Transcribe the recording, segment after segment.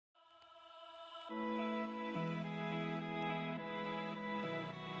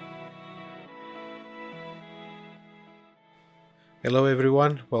Hello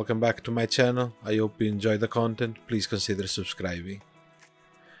everyone, welcome back to my channel. I hope you enjoy the content. Please consider subscribing.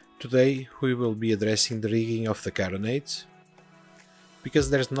 Today we will be addressing the rigging of the carronades.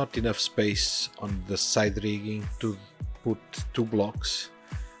 Because there's not enough space on the side rigging to put two blocks,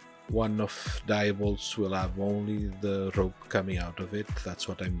 one of the eye bolts will have only the rope coming out of it. That's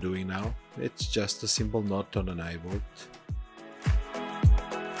what I'm doing now. It's just a simple knot on an eye bolt.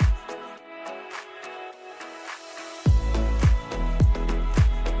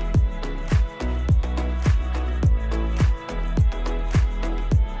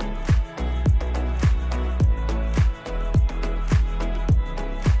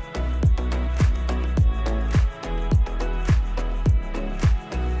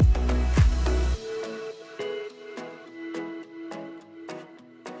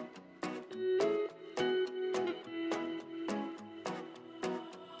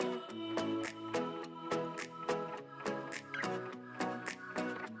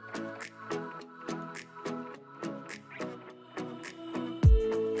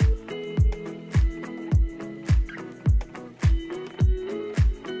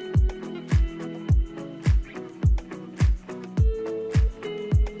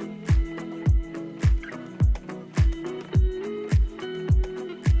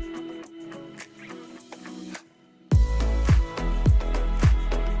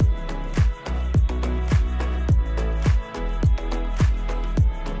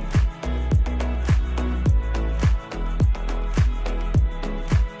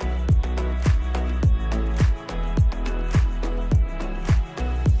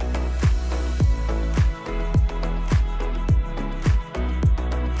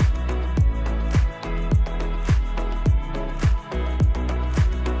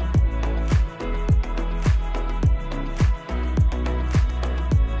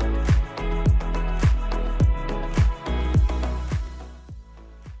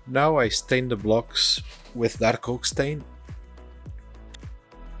 Now I stain the blocks with dark oak stain.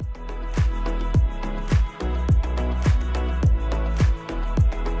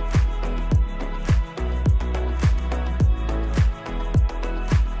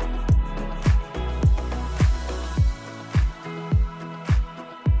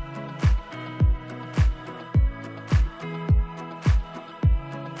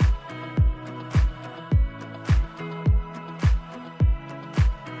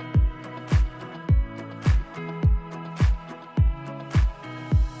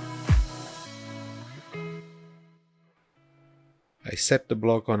 I set the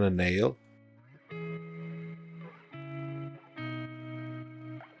block on a nail.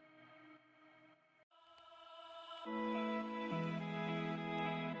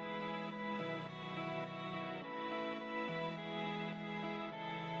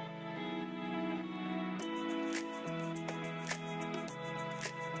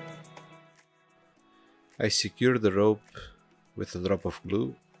 I secure the rope with a drop of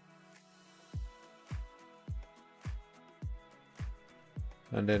glue.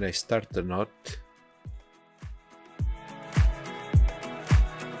 And then I start the knot.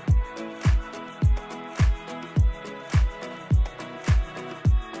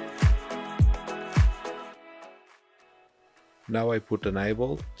 Now I put an eye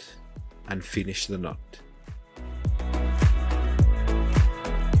bolt and finish the knot.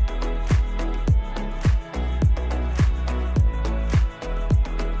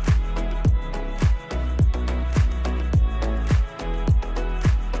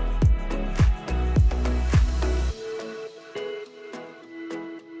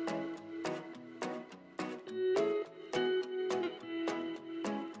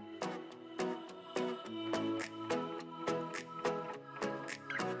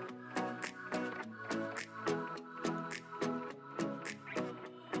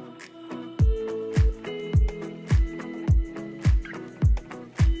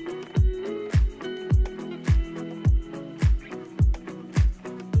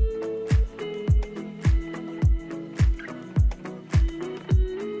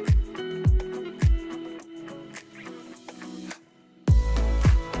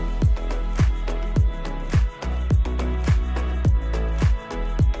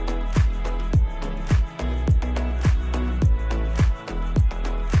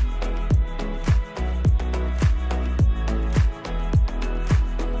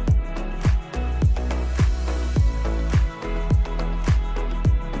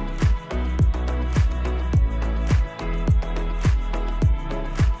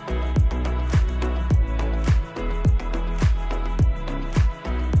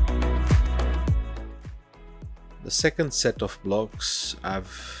 The second set of blocks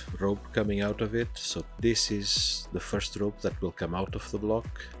have rope coming out of it, so this is the first rope that will come out of the block.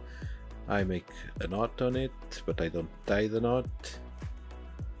 I make a knot on it, but I don't tie the knot.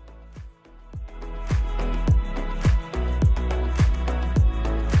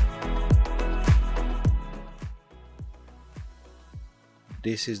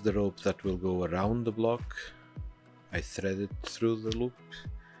 This is the rope that will go around the block. I thread it through the loop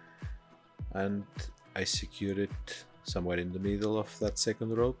and I secure it somewhere in the middle of that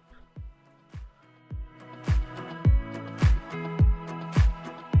second rope.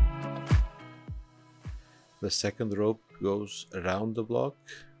 The second rope goes around the block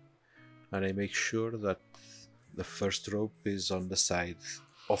and I make sure that the first rope is on the side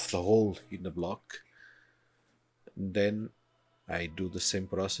of the hole in the block. Then I do the same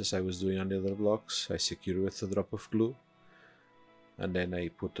process I was doing on the other blocks. I secure with a drop of glue and then I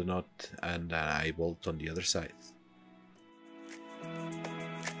put a knot and I bolt on the other side.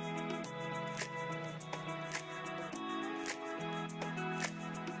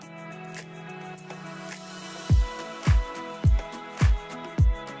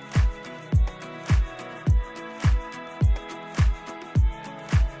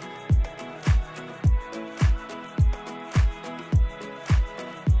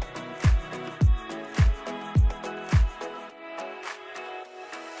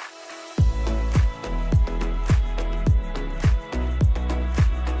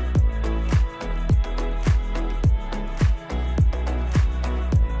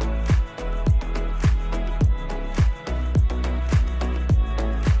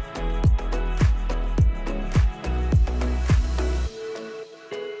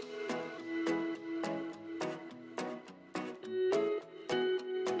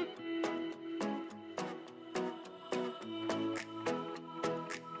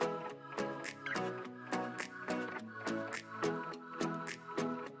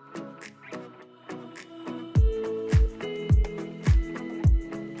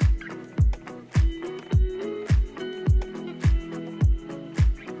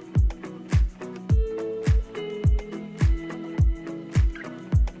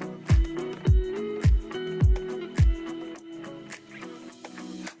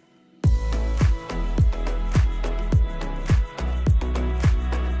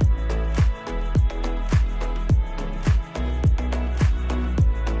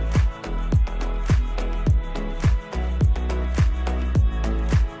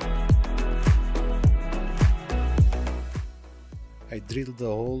 I drilled the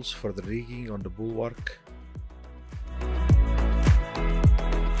holes for the rigging on the bulwark.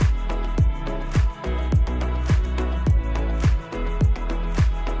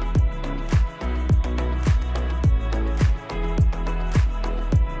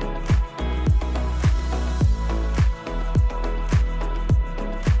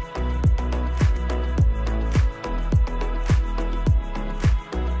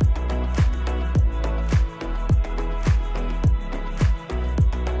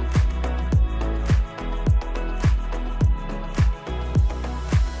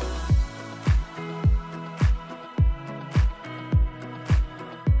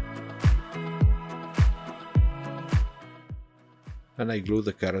 And I glue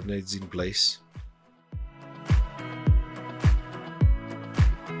the carronades in place.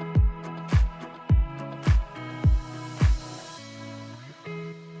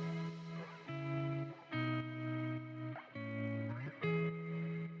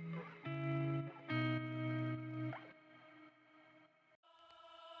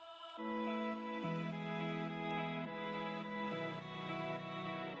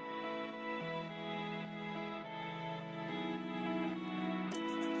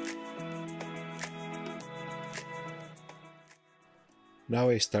 Now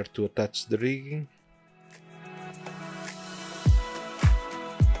I start to attach the rigging.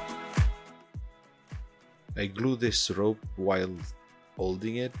 I glue this rope while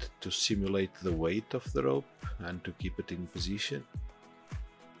holding it to simulate the weight of the rope and to keep it in position.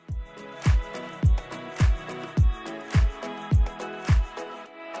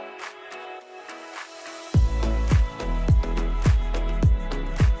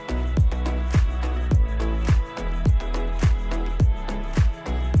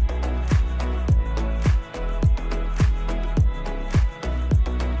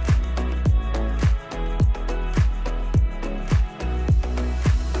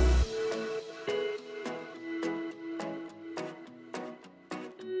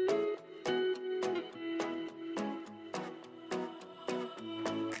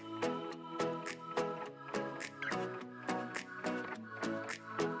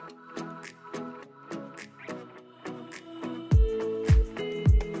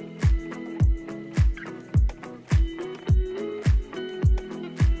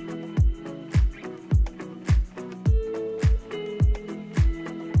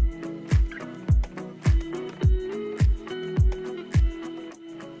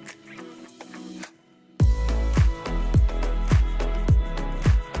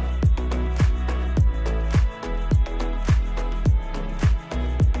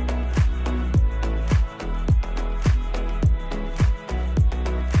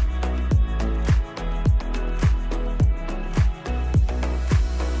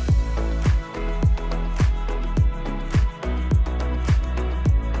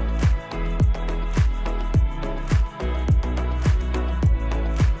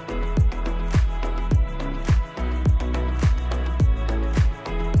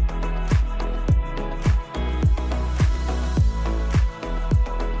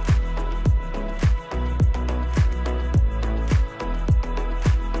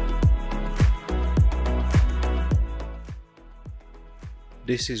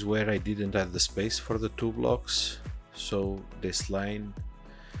 This is where I didn't have the space for the 2 blocks, so this line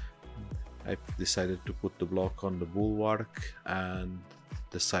I decided to put the block on the bulwark, and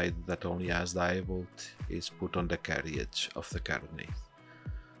the side that only has the eye bolt is put on the carriage of the carronade.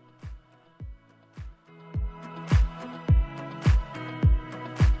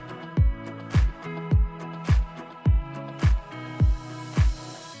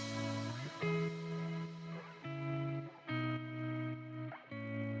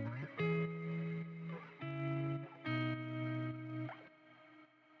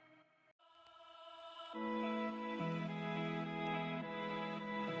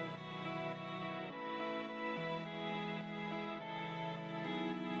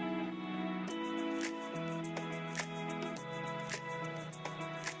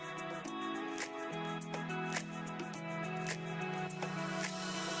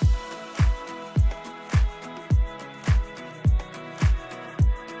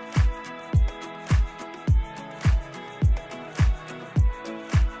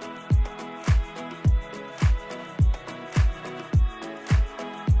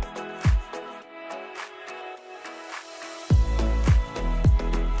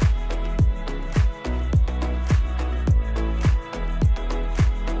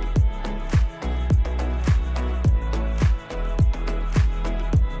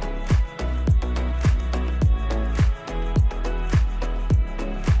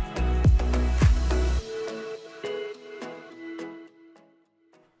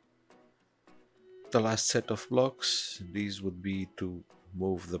 The last set of blocks, these would be to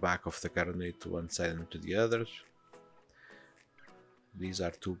move the back of the carronade to one side and to the other. These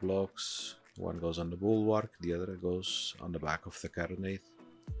are 2 blocks, one goes on the bulwark, the other goes on the back of the carronade.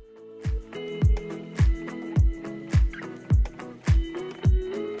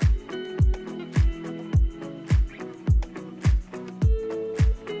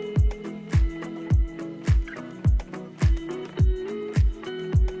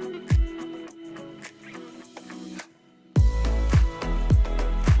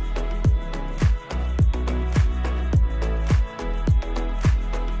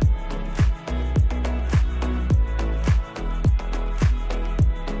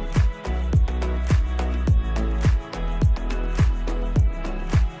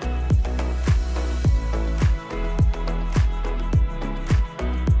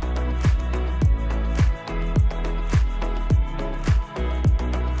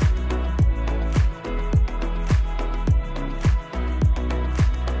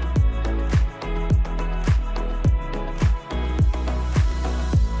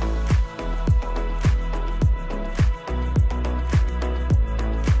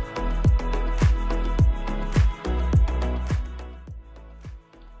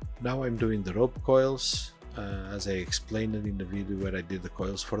 Now I'm doing the rope coils, as I explained it in the video where I did the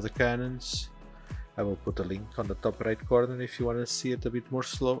coils for the cannons. I will put a link on the top right corner if you want to see it a bit more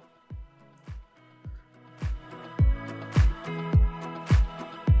slow.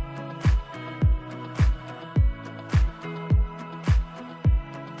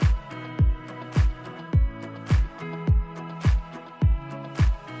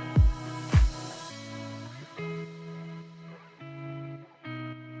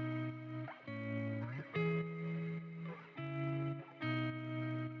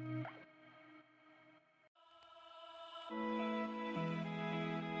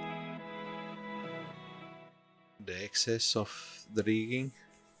 The excess of the rigging,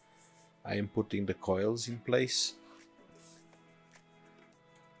 I am putting the coils in place.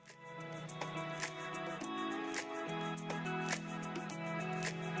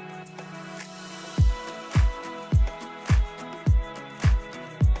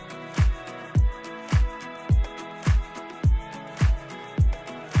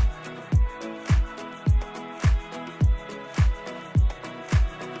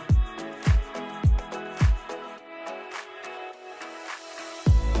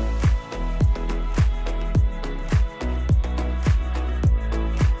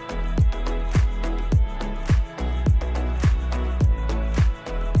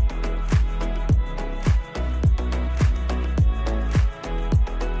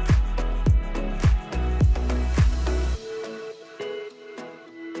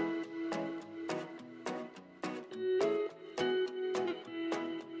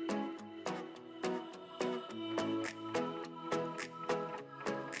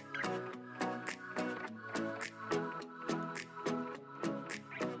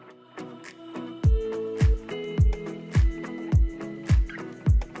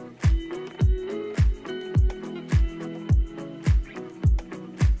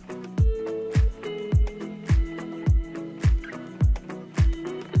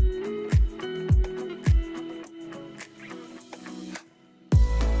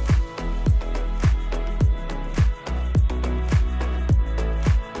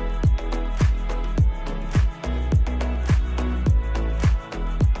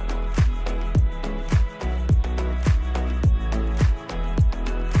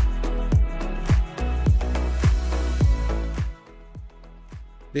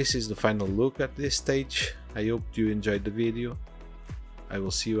 This is the final look at this stage. I hope you enjoyed the video. I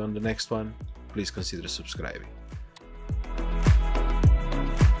will see you on the next one. Please consider subscribing.